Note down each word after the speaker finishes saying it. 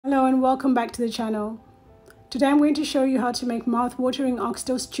Hello and welcome back to the channel. Today I'm going to show you how to make mouth-watering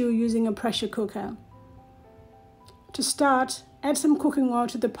oxtail stew using a pressure cooker. To start, add some cooking oil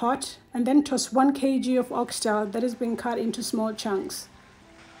to the pot and then toss 1 kg of oxtail that has been cut into small chunks.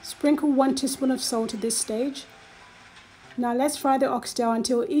 Sprinkle 1 teaspoon of salt at this stage. Now let's fry the oxtail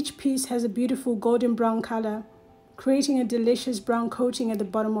until each piece has a beautiful golden brown color, creating a delicious brown coating at the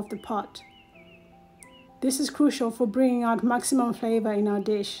bottom of the pot. This is crucial for bringing out maximum flavor in our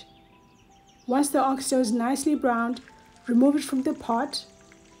dish. Once the oxtail is nicely browned, remove it from the pot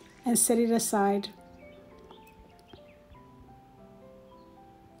and set it aside.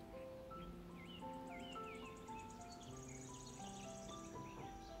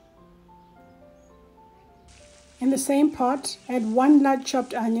 In the same pot, add 1 large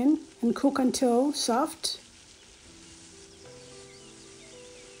chopped onion and cook until soft.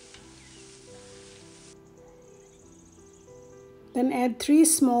 Then add 3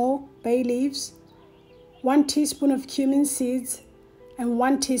 small bay leaves, 1 teaspoon of cumin seeds, and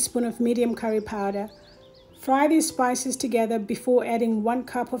 1 teaspoon of medium curry powder. Fry these spices together before adding 1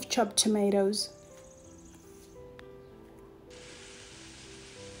 cup of chopped tomatoes.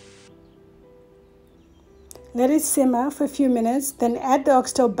 Let it simmer for a few minutes, then add the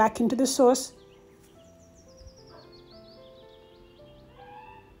oxtail back into the sauce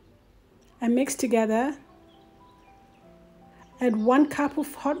and mix together. Add 1 cup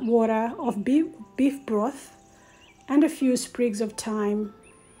of hot water of beef broth and a few sprigs of thyme.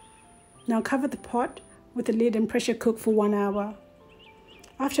 Now cover the pot with a lid and pressure cook for 1 hour.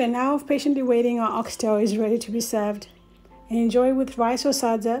 After an hour of patiently waiting, our oxtail is ready to be served. Enjoy with rice or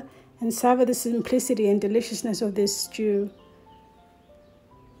sadza and savor the simplicity and deliciousness of this stew.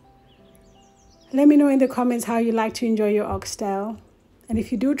 Let me know in the comments how you like to enjoy your oxtail. And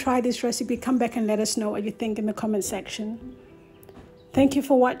if you do try this recipe, come back and let us know what you think in the comment section. Thank you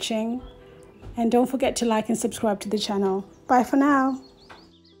for watching, and don't forget to like and subscribe to the channel. Bye for now.